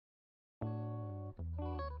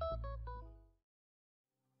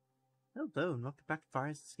Hello and welcome back to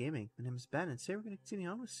Fire's Gaming. My name is Ben, and today we're going to continue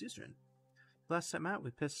on with Suzerain. Last time out,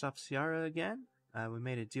 we pissed off Ciara again. We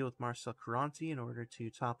made a deal with Marcel Caronti in order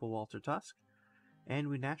to topple Walter Tusk, and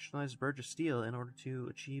we nationalized Burgess Steel in order to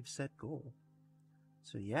achieve said goal.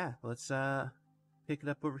 So yeah, let's pick it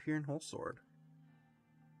up over here in Wholesword.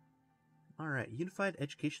 Alright, Unified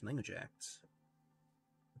Education Language Act.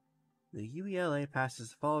 The UELA passes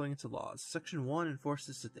the following into laws. Section 1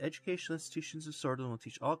 enforces that the educational institutions of Swordsland will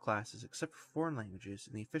teach all classes except for foreign languages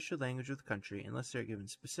in the official language of the country unless they are given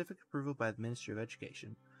specific approval by the Ministry of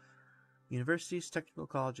Education. Universities, technical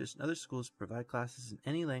colleges, and other schools that provide classes in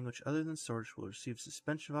any language other than Swordish will receive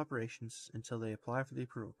suspension of operations until they apply for the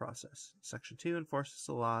approval process. Section 2 enforces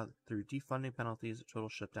the law through defunding penalties or total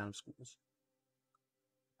shutdown of schools.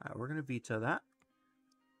 Alright, we're going to veto that.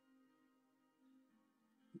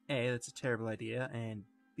 A, that's a terrible idea, and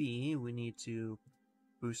B, we need to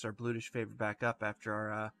boost our Blutish favor back up after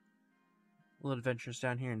our little adventures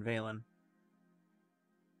down here in Valen.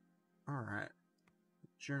 Alright.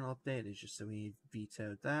 Journal update is just that we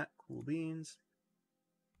vetoed that. Cool beans.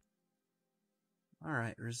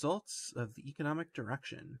 Alright, results of the economic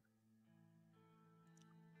direction.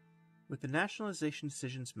 With the nationalization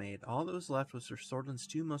decisions made, all that was left was for Swordsland's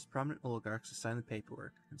two most prominent oligarchs to sign the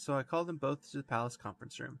paperwork, and so I called them both to the palace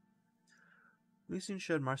conference room. We soon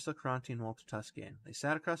showed Marcel Caronti and Walter Tusk in. They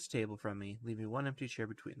sat across the table from me, leaving one empty chair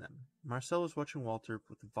between them. Marcel was watching Walter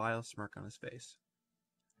with a vile smirk on his face.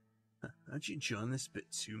 Aren't you enjoying this a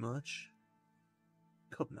bit too much?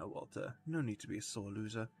 Come now, Walter. No need to be a sore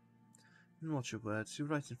loser. And watch your words. You're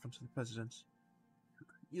right in front of the president.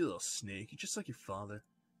 You little snake. You're just like your father.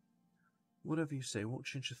 Whatever you say won't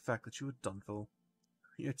change the fact that you were done for.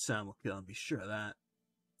 Your time will come, be sure of that.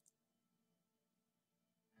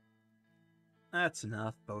 That's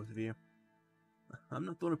enough, both of you. I'm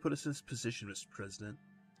not going to put us in this position, Mr. President.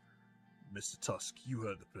 Mr. Tusk, you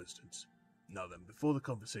heard the President. Now then, before the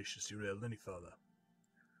conversation is derailed any further.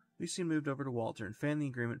 Lucian moved over to Walter and fanned the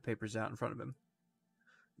agreement papers out in front of him.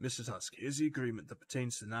 Mr. Tusk, here's the agreement that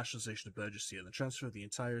pertains to the nationalization of Burgess Steel and the transfer of the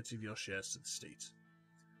entirety of your shares to the state.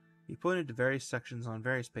 He pointed to various sections on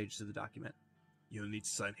various pages of the document. You'll need to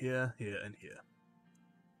sign here, here, and here.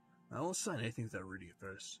 I won't sign anything without reading it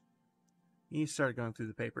first. He started going through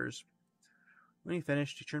the papers. When he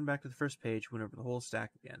finished, he turned back to the first page, went over the whole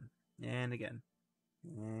stack again, and again,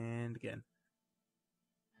 and again.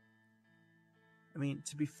 I mean,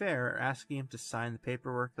 to be fair, asking him to sign the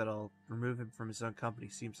paperwork that'll remove him from his own company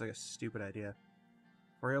seems like a stupid idea.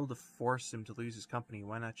 If we're able to force him to lose his company,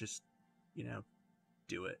 why not just,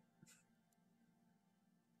 do it?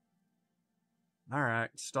 Alright,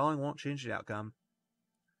 stalling won't change the outcome.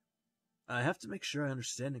 I have to make sure I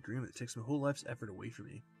understand the agreement that takes my whole life's effort away from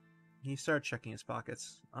me. He started checking his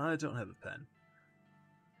pockets. I don't have a pen.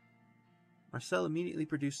 Marcel immediately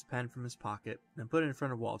produced the pen from his pocket and put it in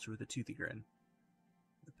front of Walter with a toothy grin.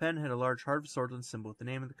 The pen had a large Heart of Swordsland symbol with the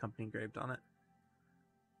name of the company engraved on it.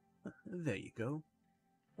 There you go.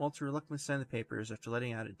 Walter reluctantly signed the papers after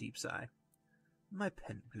letting out a deep sigh. My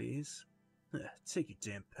pen, please. Take your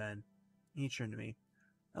damn pen. He turned to me.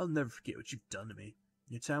 I'll never forget what you've done to me.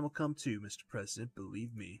 Your time will come too, Mr. President,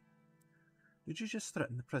 believe me. Did you just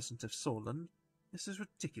threaten the President of Swordsland? This is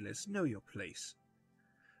ridiculous. Know your place.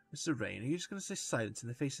 Suzerain, are you just going to stay silent in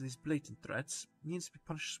the face of these blatant threats? He needs to be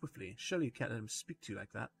punished swiftly. Surely you can't let him speak to you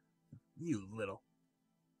like that. You little.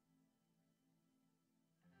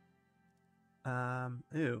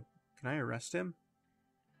 Ew. Can I arrest him?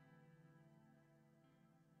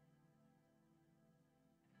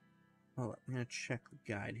 Hold up, I'm going to check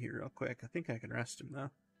the guide here real quick. I think I can arrest him,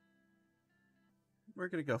 though. We're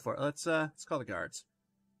going to go for it. Let's call the guards.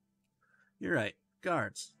 You're right.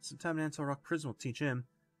 Guards. Some time in Antal Rock Prison will teach him.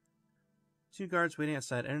 Two guards waiting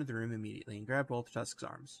outside entered the room immediately and grabbed Walter Tusk's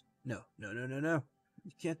arms. No.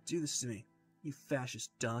 You can't do this to me. You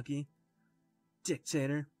fascist donkey.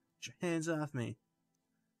 Dictator. Get your hands off me.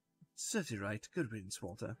 Serves you right. Good riddance,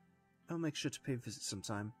 Walter. I'll make sure to pay a visit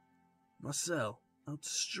sometime. Marcel, I'll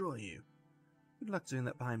destroy you. Good luck doing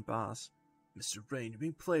that behind bars. Mr. Rain, you're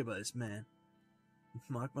being played by this man.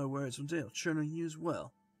 Mark my words, one day I'll turn on you as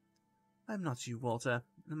well. I'm not you, Walter.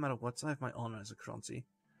 No matter what, I have my honor as a Caronti.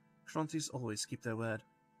 Carontis always keep their word.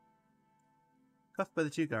 Cuffed by the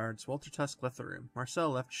two guards, Walter Tusk left the room. Marcel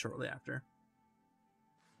left shortly after.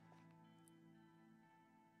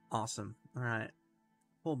 Awesome. Alright.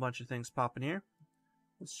 Whole bunch of things popping here.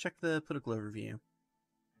 Let's check the political overview.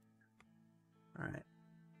 Alright.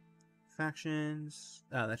 Factions.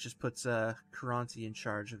 Oh, that just puts Caronti in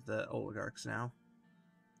charge of the oligarchs now.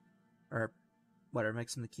 Or whatever,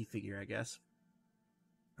 makes him the key figure, I guess.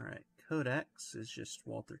 Alright. Codex is just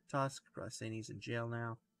Walter Tusk. Probably saying he's in jail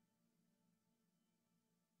now.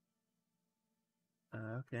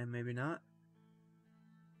 Okay, maybe not.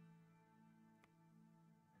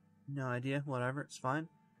 No idea. Whatever, it's fine.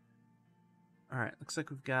 Alright, looks like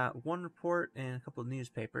we've got one report and a couple of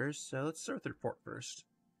newspapers, so let's start with the report first.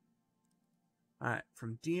 Alright,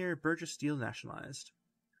 from Dear Burgess Steel Nationalized.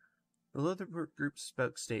 The Lothar Group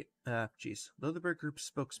Lothar Group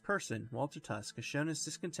spokesperson, Walter Tusk, has shown his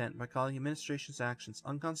discontent by calling the administration's actions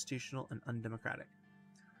unconstitutional and undemocratic.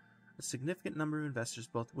 A significant number of investors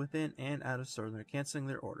both within and out of Swordsland are canceling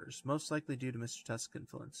their orders, most likely due to Mr. Tusk's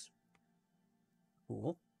influence.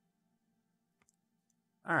 Cool.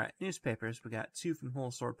 Alright, newspapers. We got two from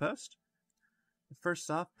Whole Sword Post.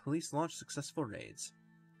 First off, police launched successful raids.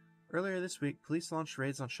 Earlier this week, police launched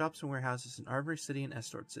raids on shops and warehouses in Armory City and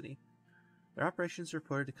Estord City. Their operations are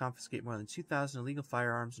reported to confiscate more than 2,000 illegal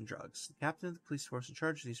firearms and drugs. The captain of the police force in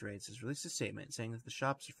charge of these raids has released a statement saying that the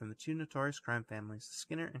shops are from the two notorious crime families, the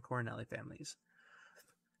Skinner and Coronelli families.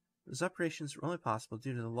 Those operations were only possible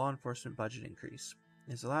due to the law enforcement budget increase.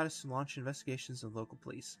 It has allowed us to launch investigations of local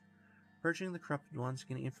police, purging the corrupted ones and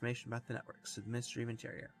getting information about the networks, said the Ministry of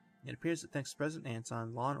Interior. It appears that thanks to President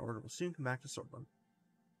Anton, law and order will soon come back to Swordsland.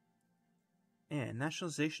 And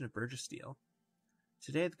nationalization of Burgess Steel.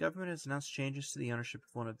 Today, the government has announced changes to the ownership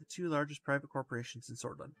of one of the two largest private corporations in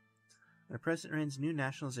Swordsland. Under President Rain's new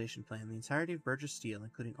nationalization plan, the entirety of Burgess Steel,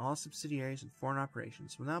 including all subsidiaries and foreign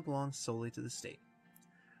operations, will now belong solely to the state.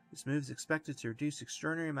 This move is expected to reduce the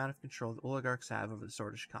extraordinary amount of control the oligarchs have over the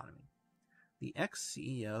Swordish economy. The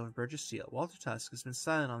ex-CEO of Burgess Steel, Walter Tusk, has been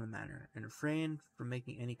silent on the matter and refrained from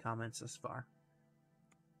making any comments thus far.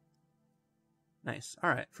 Nice.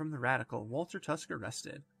 Alright, from the Radical, Walter Tusk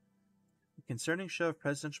arrested. A concerning show of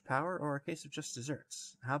presidential power or a case of just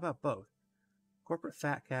desserts? How about both? Corporate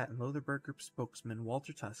Fat Cat and Lothar Group spokesman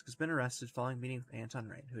Walter Tusk has been arrested following a meeting with Anton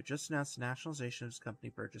Rain, who had just announced the nationalization of his company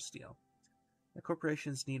Burgess Steel. That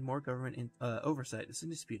corporations need more government oversight is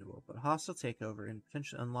indisputable, but hostile takeover and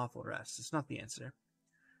potentially unlawful arrests is not the answer.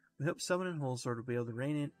 We hope someone in Holsword will be able to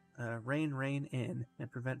rein in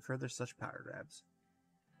and prevent further such power grabs.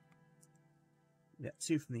 We got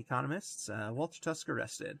two from The Economists. Walter Tusk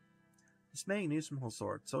arrested. Dismaying news from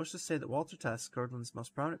Holsword. Sources say that Walter Tusk, Swordsland's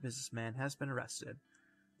most prominent businessman, has been arrested.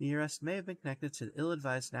 The arrest may have been connected to the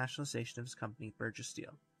ill-advised nationalization of his company, Burgess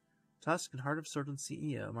Steel. Tusk and Heart of Swordsland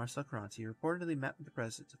CEO Marcel Caranti reportedly met with the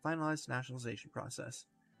president to finalize the nationalization process,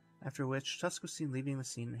 after which Tusk was seen leaving the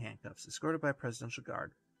scene in handcuffs, escorted by a presidential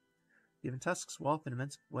guard. Given Tusk's wealth and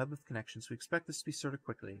immense web of connections, we expect this to be sorted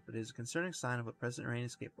quickly, but it is a concerning sign of what President Rain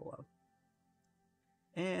is capable of.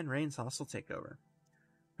 And Rain's hostile takeover.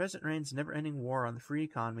 President Rain's never-ending war on the free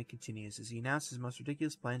economy continues as he announced his most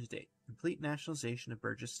ridiculous plan to date, complete nationalization of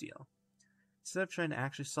Burgess Steel. Instead of trying to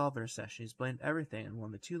actually solve the recession, he's blamed everything on one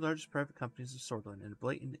of the two largest private companies of Swordsland in a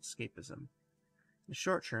blatant escapism. In the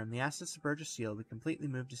short term, the assets of Burgess Steel will be completely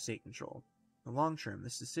moved to state control. In the long term,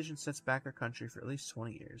 this decision sets back our country for at least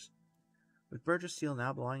 20 years. With Burgess Steel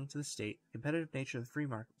now belonging to the state, the competitive nature of the free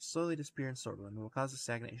market will slowly disappear in Swordsland and will cause a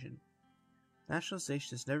stagnation.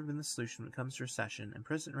 Nationalization has never been the solution when it comes to recession, and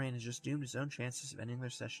President Rain has just doomed his own chances of ending the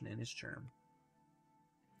recession in his term.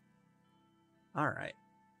 Alright.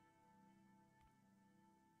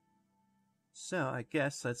 So, I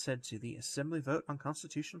guess let's head to the Assembly vote on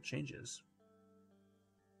constitutional changes.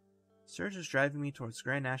 Surge is driving me towards the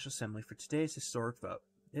Grand National Assembly for today's historic vote.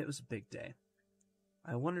 It was a big day.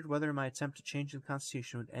 I wondered whether my attempt to change the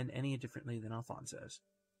Constitution would end any differently than Alfonso's.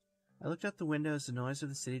 I looked out the window as the noise of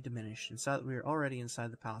the city diminished and saw that we were already inside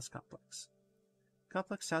the palace complex. The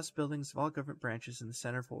complex housed buildings of all government branches in the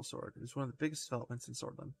center of Holsword. It was one of the biggest developments in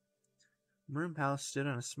Swordsland. The Maroon Palace stood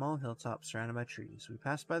on a small hilltop surrounded by trees. We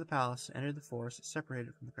passed by the palace and entered the forest that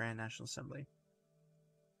separated from the Grand National Assembly.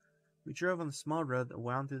 We drove on the small road that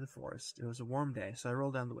wound through the forest. It was a warm day, so I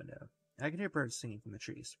rolled down the window. I could hear birds singing from the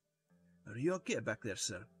trees. "Are you okay back there,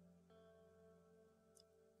 sir?"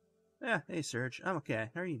 "Yeah, hey, Serge. I'm okay.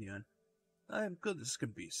 How are you doing?" "I'm good as can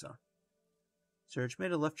be, sir." Serge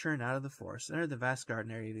made a left turn out of the forest and entered the vast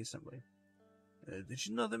garden area of the assembly. "Did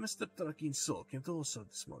you know that Mr. Tarkin Sol came to Holsword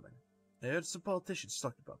this morning? I heard some politicians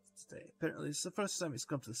talk about it today. Apparently, it's the first time he's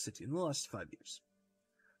come to the city in the last 5 years.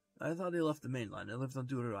 I thought he left the mainland and lived on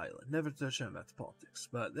Durer Island, never to return back to politics,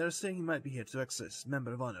 but they're saying he might be here to exercise his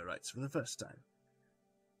Member of Honor rights for the first time."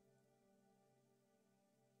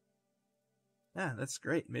 "Ah, that's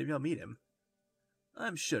great. Maybe I'll meet him."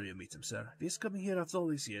 "I'm sure you'll meet him, sir. If he's coming here after all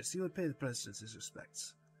these years, he would pay the president his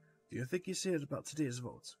respects. Do you think he's here about today's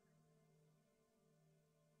vote?"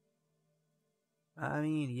 "I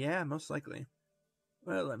mean, yeah, most likely."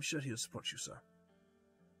 "Well, I'm sure he'll support you, sir."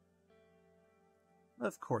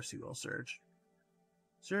 Of course he will, Serge.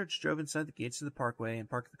 Serge drove inside the gates of the parkway and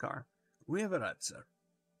parked the car. We have arrived, sir.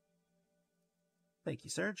 Thank you,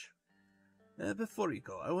 Serge. Before you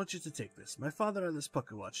go, I want you to take this. My father had this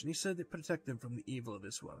pocket watch, and he said it protect him from the evil of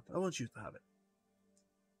this world. I want you to have it.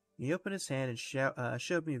 He opened his hand and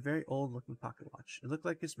showed me a very old-looking pocket watch. It looked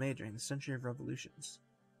like it was made during the Century of Revolutions.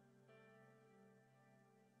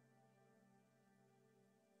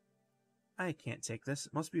 I can't take this.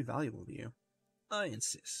 It must be valuable to you. I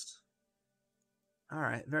insist.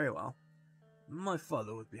 Alright, very well. My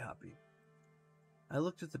father would be happy. I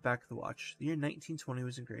looked at the back of the watch. The year 1920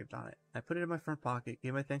 was engraved on it. I put it in my front pocket,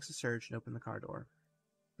 gave my thanks to Serge, and opened the car door.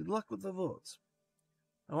 Good luck with the votes.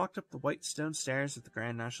 I walked up the white stone stairs of the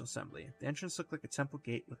Grand National Assembly. The entrance looked like a temple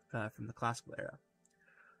gate from the classical era.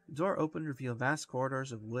 The door opened, revealed vast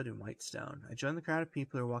corridors of wood and white stone. I joined the crowd of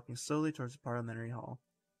people who were walking slowly towards the parliamentary hall.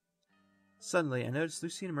 Suddenly, I noticed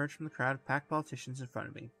Lucien emerge from the crowd of packed politicians in front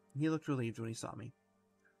of me. He looked relieved when he saw me.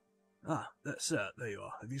 Ah, sir, there you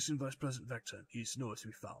are. Have you seen Vice President Vector? He's nowhere to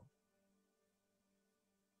be found.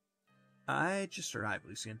 I just arrived,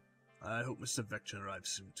 Lucien. I hope Mr. Vector arrives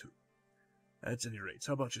soon, too. At any rate,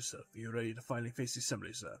 how about yourself? Are you ready to finally face the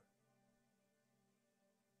assembly, sir?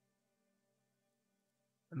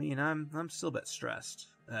 I mean, I'm still a bit stressed.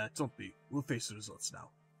 Don't be. We'll face the results now.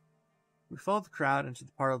 We followed the crowd into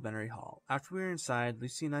the parliamentary hall. After we were inside,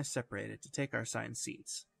 Lucy and I separated to take our assigned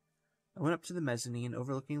seats. I went up to the mezzanine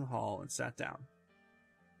overlooking the hall and sat down.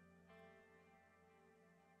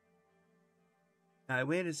 I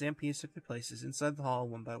waited as MPs took their places inside the hall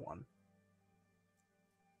one by one.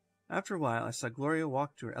 After a while, I saw Gloria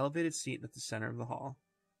walk to her elevated seat at the center of the hall.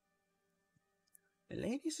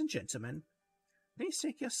 Ladies and gentlemen, please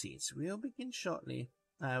take your seats. We'll begin shortly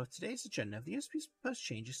with today's agenda of the USP's proposed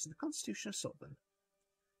changes to the Constitution of Solvent.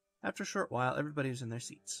 After a short while, everybody was in their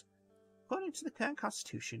seats. According to the current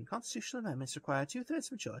Constitution, constitutional amendments require a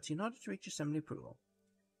two-thirds majority in order to reach Assembly approval.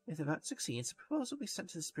 If the vote succeeds, the proposal will be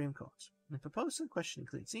sent to the Supreme Court. The proposal in question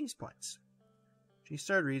includes these points. She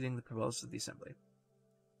started reading the proposal of the Assembly.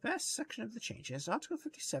 First section of the changes, Article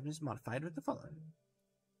 57 is modified with the following.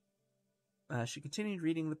 She continued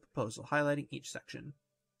reading the proposal, highlighting each section.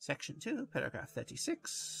 Section 2, paragraph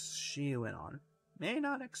 36, she went on. May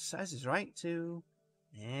not exercise his right to...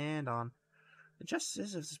 and on. The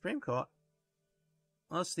justices of the Supreme Court...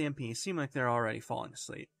 Most of the MPs seem like they're already falling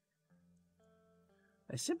asleep.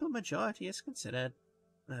 A simple majority is considered.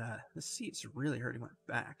 The seat's really hurting my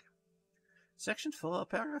back. Section 4,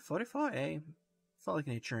 paragraph 44A. Felt like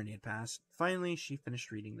an eternity had passed. Finally, she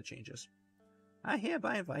finished reading the changes. I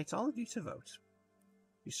hereby invite all of you to vote.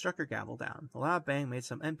 She struck her gavel down. The loud bang made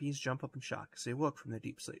some MPs jump up in shock as they woke from their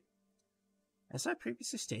deep sleep. As I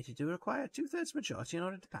previously stated, it would require a two-thirds majority in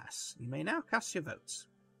order to pass. You may now cast your votes.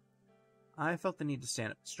 I felt the need to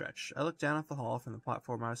stand up and stretch. I looked down at the hall from the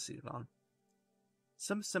platform I was seated on.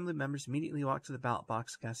 Some assembly members immediately walked to the ballot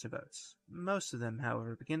box to cast their votes. Most of them,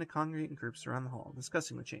 however, began to congregate in groups around the hall,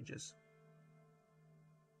 discussing the changes.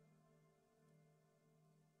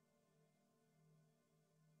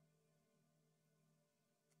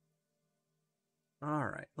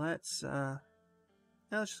 Alright, let's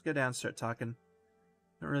just go down and start talking.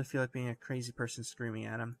 Don't really feel like being a crazy person screaming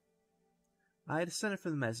at him. I descended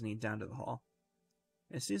from the mezzanine down to the hall.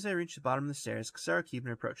 As soon as I reached the bottom of the stairs, Casara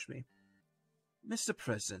Keeban approached me. Mr.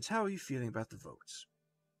 President, how are you feeling about the votes?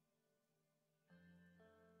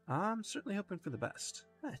 I'm certainly hoping for the best.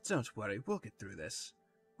 Don't worry, we'll get through this.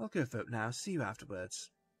 I'll go vote now, see you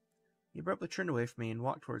afterwards. He abruptly turned away from me and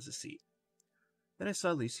walked towards the seat. Then I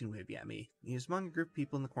saw Lucien wave at me. He was among a group of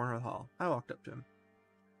people in the corner of the hall. I walked up to him.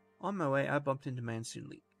 On my way, I bumped into Mansoon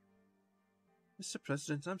Leek. Mr.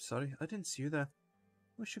 President, I'm sorry, I didn't see you there.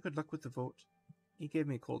 Wish you good luck with the vote. He gave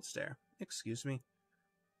me a cold stare. Excuse me.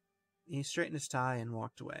 He straightened his tie and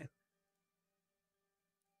walked away.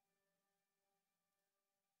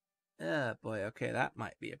 Boy, okay, that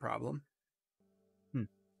might be a problem.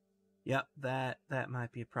 Yep, that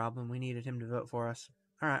might be a problem. We needed him to vote for us.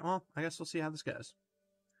 Alright, well, I guess we'll see how this goes.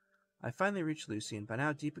 I finally reached Lucien, by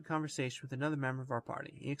now deep in conversation with another member of our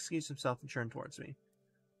party. He excused himself and turned towards me.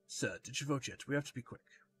 Sir, did you vote yet? We have to be quick.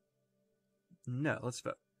 No, let's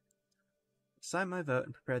vote. I signed my vote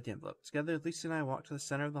and prepared the envelope. Together, Lucien and I walked to the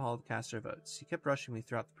center of the hall to cast our votes. He kept rushing me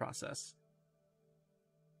throughout the process.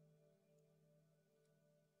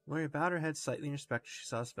 Gloria bowed her head slightly in respect as she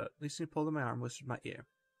saw us vote. Lucien pulled on my arm and whispered in my ear.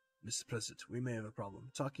 Mr. President, we may have a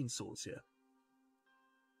problem. Talking souls here.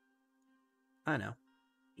 I know.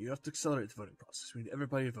 You have to accelerate the voting process. We need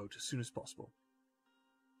everybody to vote as soon as possible.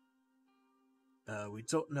 We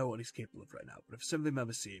don't know what he's capable of right now, but if assembly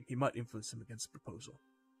members see him, he might influence him against the proposal.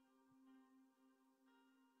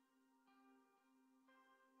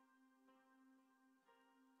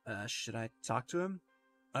 Should I talk to him?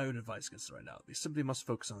 I would advise against it right now. The assembly must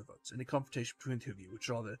focus on the votes. Any confrontation between the two of you would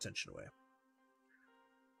draw their attention away.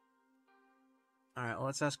 Alright, well,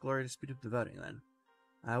 let's ask Gloria to speed up the voting then.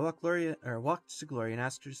 I walked to Gloria and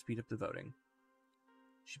asked her to speed up the voting.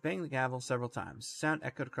 She banged the gavel several times. The sound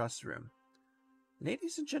echoed across the room.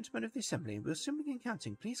 Ladies and gentlemen of the assembly, we'll soon begin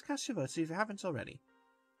counting. Please cast your votes if you haven't already.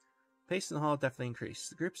 The pace in the hall definitely increased.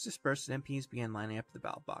 The groups dispersed and MPs began lining up at the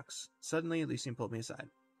ballot box. Suddenly, Lucien pulled me aside.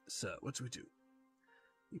 Sir, what do we do?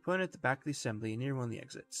 He pointed at the back of the assembly near one of the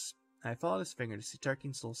exits. I followed his finger to see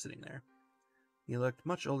Tarkin's soul sitting there. He looked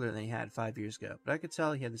much older than he had 5 years ago, but I could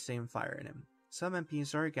tell he had the same fire in him. Some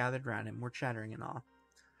MPs already gathered around him were chattering in awe.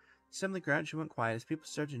 The assembly gradually went quiet as people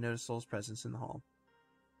started to notice Soul's presence in the hall.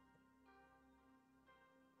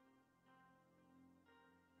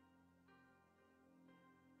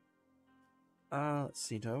 Let's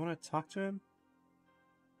see, do I want to talk to him?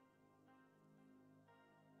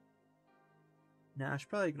 Nah, I should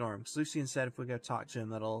probably ignore him, because Lucien said if we go talk to him,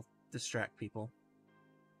 that'll distract people.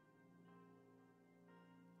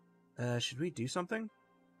 Should we do something?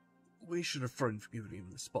 We should refrain from giving him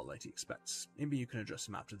the spotlight he expects. Maybe you can address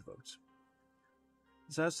him after the vote.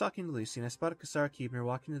 As I was talking to Lucien, I spotted Kassara Keebner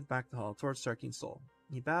walking to the back of the hall towards Tarkin's soul.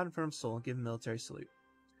 He bowed in front of Soul and gave a military salute.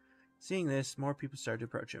 Seeing this, more people started to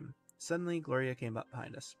approach him. Suddenly, Gloria came up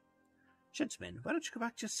behind us. Gentlemen, why don't you go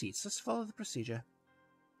back to your seats? Let's follow the procedure.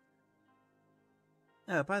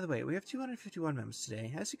 Oh, by the way, we have 251 members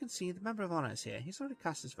today. As you can see, the member of honor is here. He's already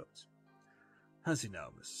cast his vote. Has he now?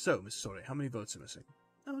 So, Miss Sorry, how many votes are missing?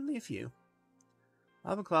 Only a few.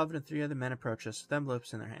 Alvin Clavin and 3 other men approach us with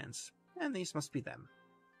envelopes in their hands. And these must be them.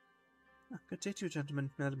 Good day to you, gentlemen,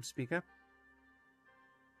 Madam Speaker.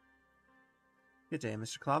 Good day,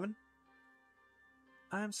 Mr. Clavin.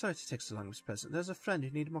 I am sorry to take so long, Mr. President. There's a friend who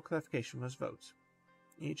needed more clarification for his vote.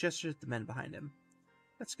 He gestured at the men behind him.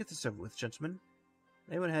 Let's get this over with, gentlemen.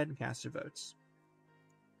 They went ahead and cast their votes.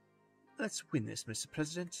 Let's win this, Mr.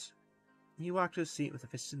 President. He walked to his seat with a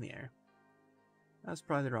fist in the air. That was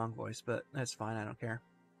probably the wrong voice, but that's fine, I don't care.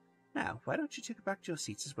 Now, why don't you take back to your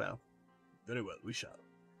seats as well? Very well, we shall.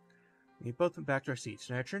 We both went back to our seats,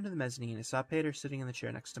 and I returned to the mezzanine and saw Peter sitting in the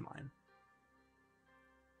chair next to mine.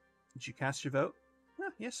 Did you cast your vote?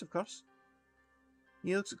 Yes, of course.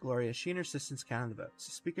 He looks at Gloria. She and her assistants counted the votes.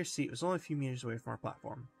 The speaker's seat was only a few meters away from our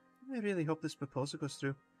platform. I really hope this proposal goes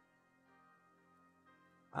through.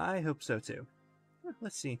 I hope so too.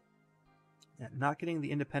 Let's see. Not getting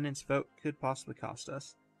the independence vote could possibly cost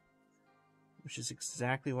us. Which is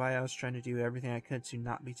exactly why I was trying to do everything I could to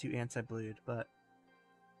not be too anti-blued, but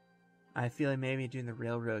I feel like maybe doing the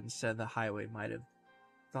railroad instead of the highway might have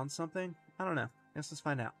done something. I don't know. Guess let's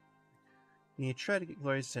find out. He tried to get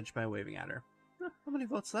Gloria's attention by waving at her. How many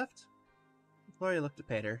votes left? Gloria looked at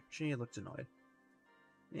Peter. She looked annoyed.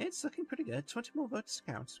 It's looking pretty good. 20 more votes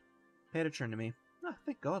to count. Peter turned to me.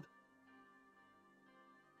 Thank God.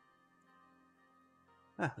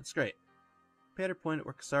 That's great. Peter pointed at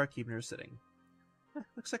where Kassara Keebner was sitting.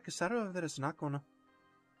 Looks like Kassara over there is not gonna...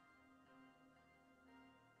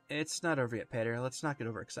 It's not over yet, Peter. Let's not get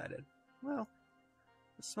overexcited. Well,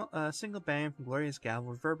 a single bang from Gloria's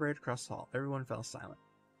gavel reverberated across the hall. Everyone fell silent.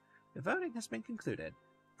 The voting has been concluded.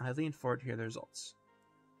 I leaned forward to hear the results.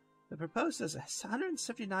 The proposed is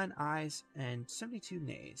 179 ayes and 72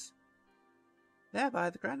 nays. Thereby,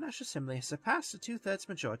 the Grand National Assembly has surpassed the 2/3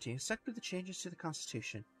 majority, accepted the changes to the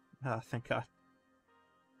Constitution. Thank God.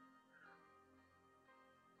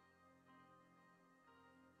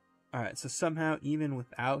 Alright, so somehow, even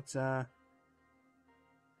without the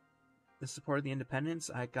support of the independents,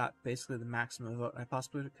 I got basically the maximum vote I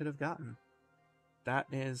possibly could have gotten. That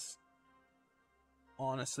is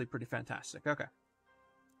honestly pretty fantastic. Okay.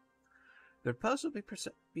 The proposal will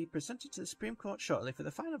be presented to the Supreme Court shortly for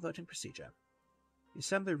the final voting procedure. The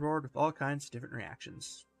assembly roared with all kinds of different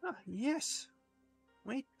reactions. Yes!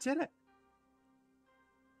 We did it!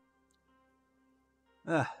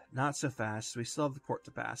 Not so fast. We still have the court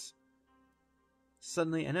to pass.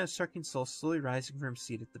 Suddenly, I noticed Tarkin's soul slowly rising from his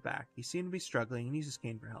seat at the back. He seemed to be struggling and used his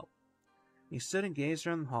cane for help. He stood and gazed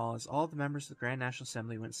around the hall as all the members of the Grand National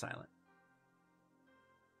Assembly went silent.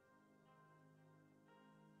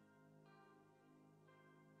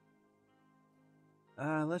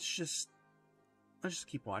 Let's just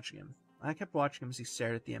keep watching him. I kept watching him as he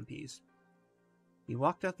stared at the MPs. He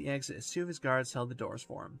walked out the exit as 2 of his guards held the doors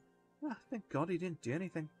for him. Thank God he didn't do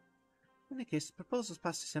anything. In any case, the proposal's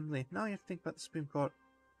passed the Assembly. Now you have to think about the Supreme Court.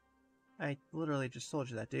 I literally just told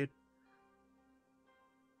you that, dude.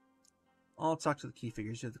 I'll talk to the key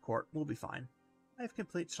figures of the court. We'll be fine. I have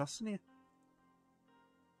complete trust in you.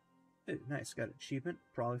 Ooh, nice. Got an achievement.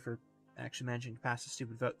 Probably for actually managing to pass a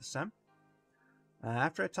stupid vote this time.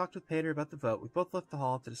 After I talked with Peter about the vote, we both left the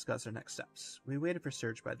hall to discuss our next steps. We waited for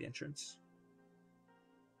Serge by the entrance.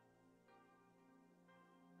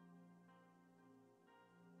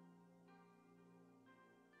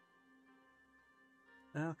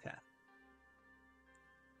 Okay.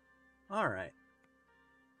 Alright.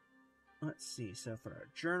 Let's see, so for our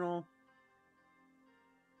journal,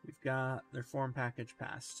 we've got their form package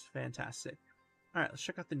passed. Fantastic. Alright, let's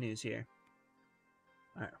check out the news here.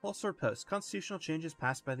 Alright, Whole Sword Post. Constitutional changes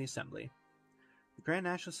passed by the Assembly. The Grand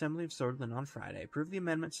National Assembly of Swordland on Friday approved the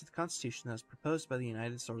amendments to the Constitution that was proposed by the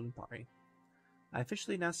United Swordland Party. I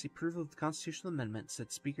officially announced the approval of the constitutional amendment,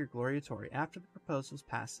 said Speaker Gloria Torrey after the proposal was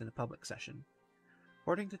passed in a public session.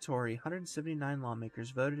 According to Torrey, 179 lawmakers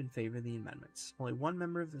voted in favor of the amendments. Only one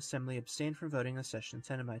member of the Assembly abstained from voting in a session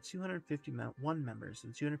attended by 251 members of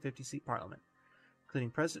the 250-seat Parliament, including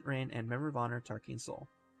President Rain and Member of Honor Tarkeen Sol.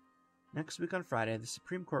 Next week on Friday, the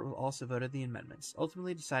Supreme Court will also vote on the amendments,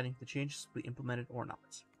 ultimately deciding if the changes will be implemented or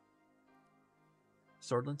not.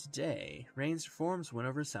 Swordland today. Rain's reforms win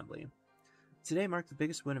over Assembly. Today marked the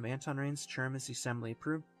biggest win of Anton Rain's term as the Assembly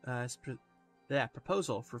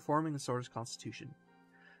proposal for reforming the Sword's Constitution.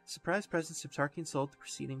 Surprise presence of Tarkeen Sol at the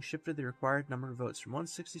proceedings shifted the required number of votes from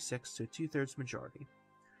 166 to a two-thirds majority.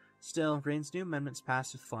 Still, Rain's new amendments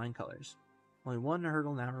passed with flying colors. Only one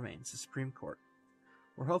hurdle now remains, the Supreme Court.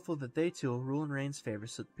 We're hopeful that they too will rule in Rain's favor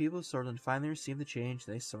so that the people of Swordland finally receive the change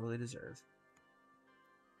they sorely deserve.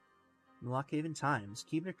 In the Lockhaven Times,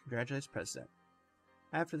 Keebner congratulates President.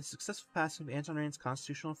 After the successful passing of Anton Rain's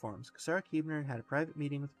constitutional reforms, Kasara Keebner had a private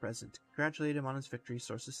meeting with the President to congratulate him on his victory,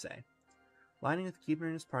 sources say. Aligning with Keebner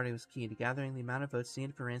and his party was key to gathering the amount of votes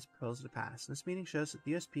needed for Rain's proposal to pass, and this meeting shows that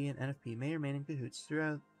the USP and NFP may remain in cahoots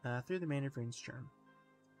through the remainder of Rain's term.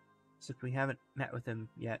 Except we haven't met with him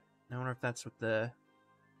yet. I wonder if that's what the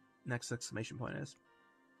next exclamation point is.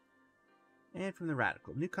 And from the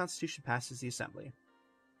Radical, new constitution passes the Assembly.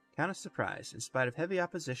 Count of surprise, in spite of heavy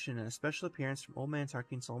opposition and a special appearance from Old Man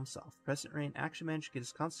Tarkeen Sol himself, President Rain actually managed to get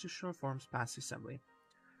his constitutional reforms past the Assembly.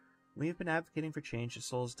 We have been advocating for change to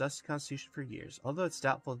Sol's dusty constitution for years, although it's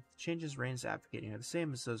doubtful that the changes Rain is advocating are the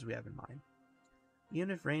same as those we have in mind. Even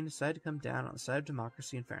if Rain decided to come down on the side of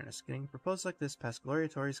democracy and fairness, getting a proposal like this past Gloria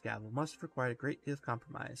Torrey's gavel must have required a great deal of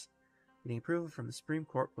compromise. Getting approval from the Supreme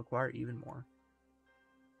Court will require even more.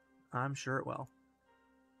 I'm sure it will.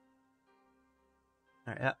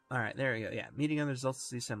 Alright, there we go. Yeah, meeting on the results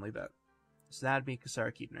of the Assembly vote. So that'd be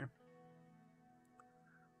Kasara Keebner.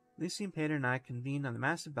 Lucy and Peter and I convened on the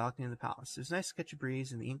massive balcony of the palace. It was nice to catch a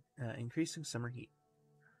breeze in the increasing summer heat.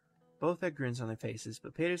 Both had grins on their faces,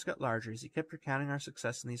 but Peter's got larger as he kept recounting our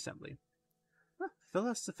success in the Assembly.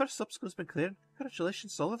 Phyllis, the first obstacle's been cleared.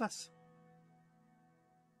 Congratulations to all of us.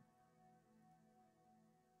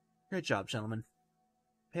 Great job, gentlemen.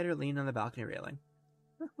 Peter leaned on the balcony railing.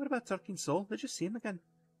 What about Tarkeen Sol? Did you see him again?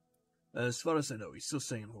 As far as I know, he's still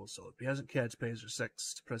staying in Whole Sword, but he hasn't cared to pay his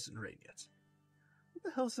respects to President Rain yet. What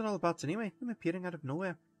the hell is it all about anyway? I'm appearing out of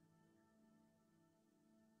nowhere.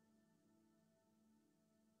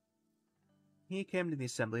 He came to the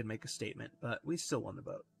Assembly to make a statement, but we still won the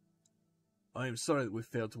vote. I am sorry that we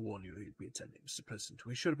failed to warn you that he'd be attending, Mr. President.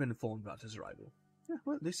 We should have been informed about his arrival.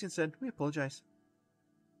 Well, Lucian said, we apologize.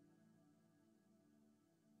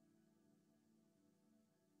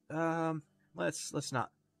 Let's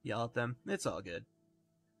not yell at them. It's all good.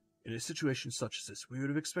 In a situation such as this, we would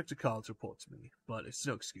have expected Carl to report to me, but it's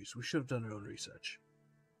no excuse. We should have done our own research.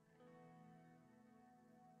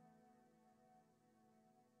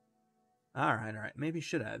 Alright. Maybe you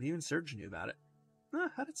should have. Even Serge knew about it.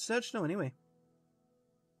 How did Serge know anyway?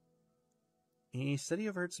 He said he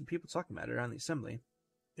overheard some people talking about it around the Assembly.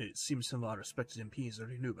 It seems some of our respected MPs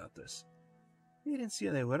already knew about this. He didn't see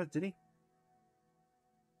how they were, did he?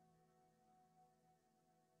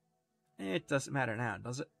 It doesn't matter now,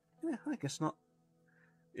 does it? I guess not.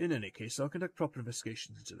 In any case, I'll conduct proper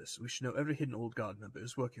investigations into this. We should know every hidden old guard member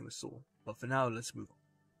who's working with Sol. But for now, let's move on.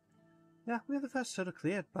 Yeah, we have the first hurdle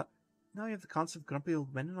cleared, but now we have the constant grumpy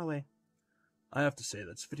old men in our way. I have to say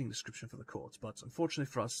that's a fitting description for the court, but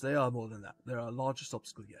unfortunately for us, they are more than that. They're our largest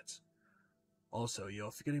obstacle yet. Also,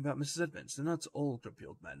 you're forgetting about Mrs. Edmonds. They're not all grumpy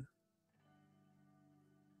old men.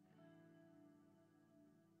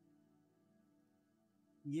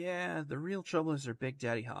 Yeah, the real trouble is their Big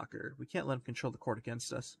Daddy Hawker. We can't let him control the court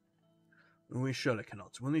against us. We surely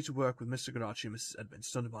cannot. We'll need to work with Mr. Garachi and Mrs.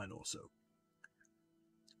 Edmonds to undermine also.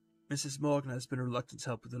 Mrs. Morgan has been reluctant to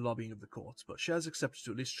help with the lobbying of the court, but she has accepted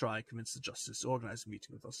to at least try and convince the justice to organize a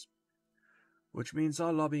meeting with us. Which means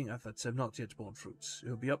our lobbying efforts have not yet borne fruit. It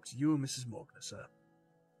will be up to you and Mrs. Morgan, sir.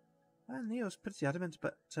 And Neo's pretty adamant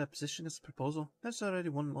about positioning his proposal. There's already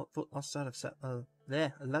one vote lost out of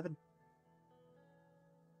 11.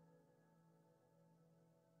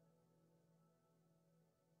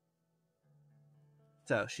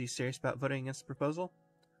 So, she's serious about voting against the proposal?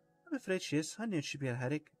 I'm afraid she is. I knew she'd be a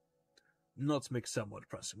headache. Not to make it sound more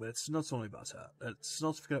depressing, but it's not only about her. Let's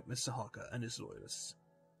not forget Mr. Harker and his loyalists.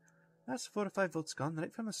 That's 4 or 5 votes gone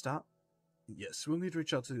right from the start. Yes, we'll need to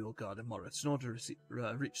reach out to the old guard and moderates in order to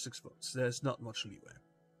reach 6 votes. There's not much leeway.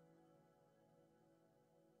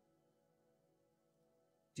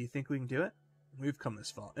 Do you think we can do it? We've come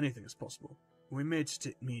this far. Anything is possible. We may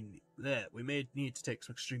need to take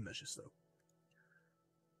some extreme measures, though.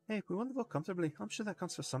 Hey, if we won the vote comfortably, I'm sure that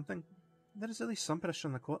counts for something. There is at least some pressure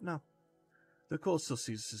on the court now. The court still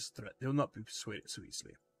sees this as a threat. They will not be persuaded so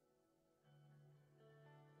easily.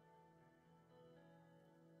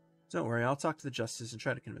 Don't worry, I'll talk to the justices and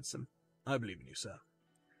try to convince them. I believe in you, sir.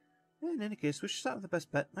 In any case, we should start with the best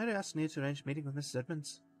bet. I'd ask Nia to arrange a meeting with Mrs.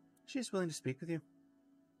 Edmonds. She is willing to speak with you.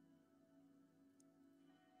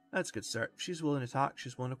 That's a good start. If she's willing to talk,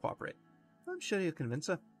 she's willing to cooperate. I'm sure you'll convince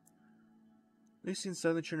her. Lucian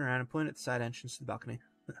suddenly turned around and pointed at the side entrance to the balcony.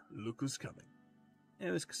 Look who's coming.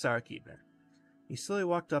 It was Kasara Keebner. He slowly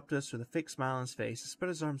walked up to us with a fake smile on his face and spread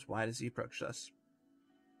his arms wide as he approached us.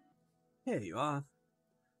 Here you are.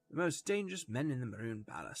 The most dangerous men in the Maroon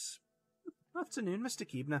Palace. Afternoon, Mr.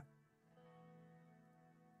 Keebner.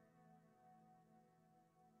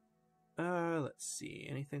 Let's see.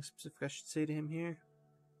 Anything specific I should say to him here?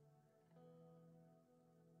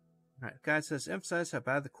 Alright, guy says, emphasize how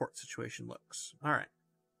bad the court situation looks. Alright.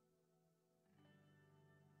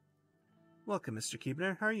 Welcome, Mr.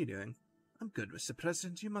 Keebner. How are you doing? I'm good, Mr.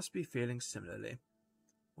 President. You must be feeling similarly.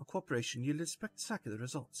 Our cooperation yielded spectacular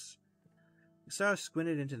results. Sarah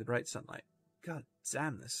squinted into the bright sunlight. God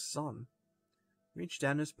damn this sun. He reached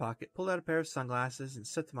down in his pocket, pulled out a pair of sunglasses, and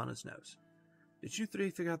set them on his nose. Did you 3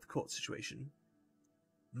 figure out the court situation?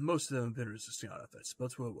 Most of them have been resisting our efforts,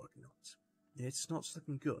 but we're working on it. It's not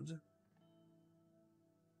looking good.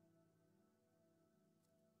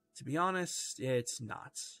 To be honest, it's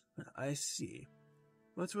not. I see.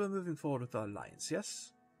 But we're moving forward with our alliance,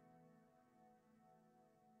 yes?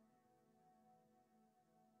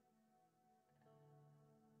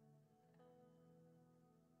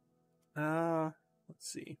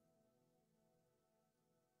 Let's see.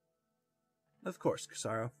 Of course,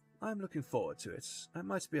 Casaro. I'm looking forward to it. I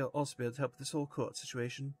might also be able to help with this whole court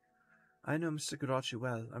situation. I know Mr. Garachi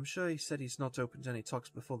well. I'm sure he said he's not open to any talks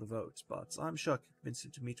before the vote, but I'm sure I can convince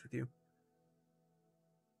him to meet with you.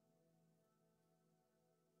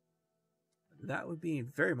 That would be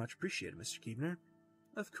very much appreciated, Mr. Keebner.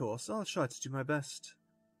 Of course, I'll try to do my best.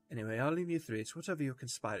 Anyway, I'll leave you 3 to whatever you're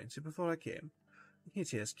conspiring to before I came. The heat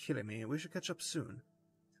here is killing me, and we should catch up soon.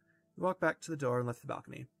 We walked back to the door and left the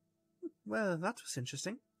balcony. Well, that was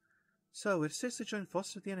interesting. So, we're seriously joining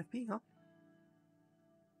forces with the NFP, huh?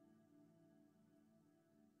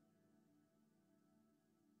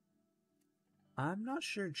 I'm not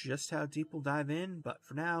sure just how deep we'll dive in, but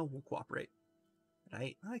for now, we'll cooperate.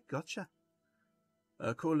 Right, I gotcha.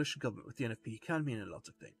 A coalition government with the NFP can mean a lot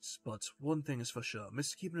of things, but one thing is for sure,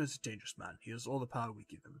 Mr. Keebner is a dangerous man. He has all the power we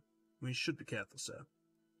give him. We should be careful, sir.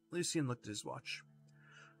 Lucian looked at his watch.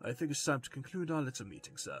 I think it's time to conclude our little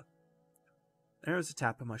meeting, sir. There was a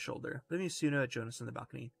tap on my shoulder, leaving Suna at Jonas on the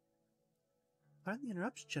balcony. Pardon the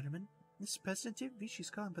interruption, gentlemen. Mr. President, David Vichy's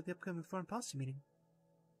calling about the upcoming foreign policy meeting.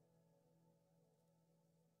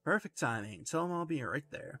 Perfect timing. Tell him I'll be right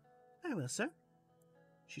there. I will, sir.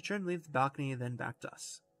 She turned to leave the balcony, then back to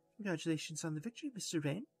us. Congratulations on the victory, Mr.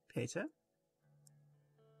 Rain. Peter.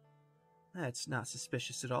 That's not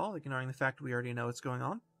suspicious at all, ignoring the fact we already know what's going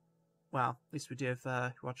on. Well, at least we did if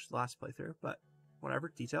you watched the last playthrough, but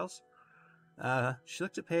whatever, details. She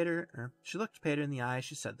looked Peter in the eye as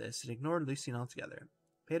she said this, and ignored Lucian altogether.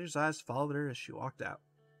 Peter's eyes followed her as she walked out.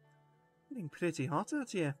 Getting pretty hot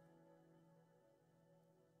out here.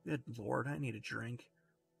 Good lord, I need a drink.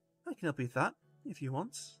 I can help you with that, if you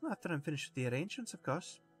want, after I'm finished with the arrangements, of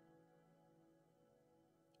course.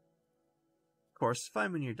 Of course,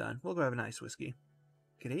 fine when you're done. We'll go have a nice whiskey.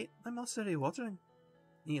 Great, I'm also already watering.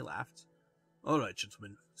 He laughed. All right,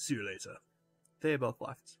 gentlemen. See you later. They both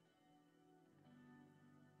left.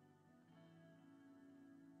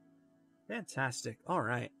 Fantastic. All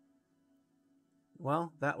right.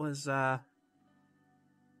 Well, that was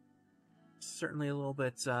certainly a little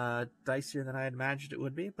bit dicier than I had imagined it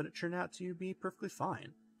would be, but it turned out to be perfectly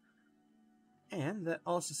fine. And that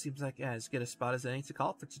also seems like as good a spot as any to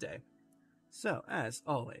call for today. So, as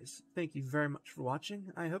always, thank you very much for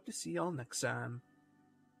watching. I hope to see you all next time.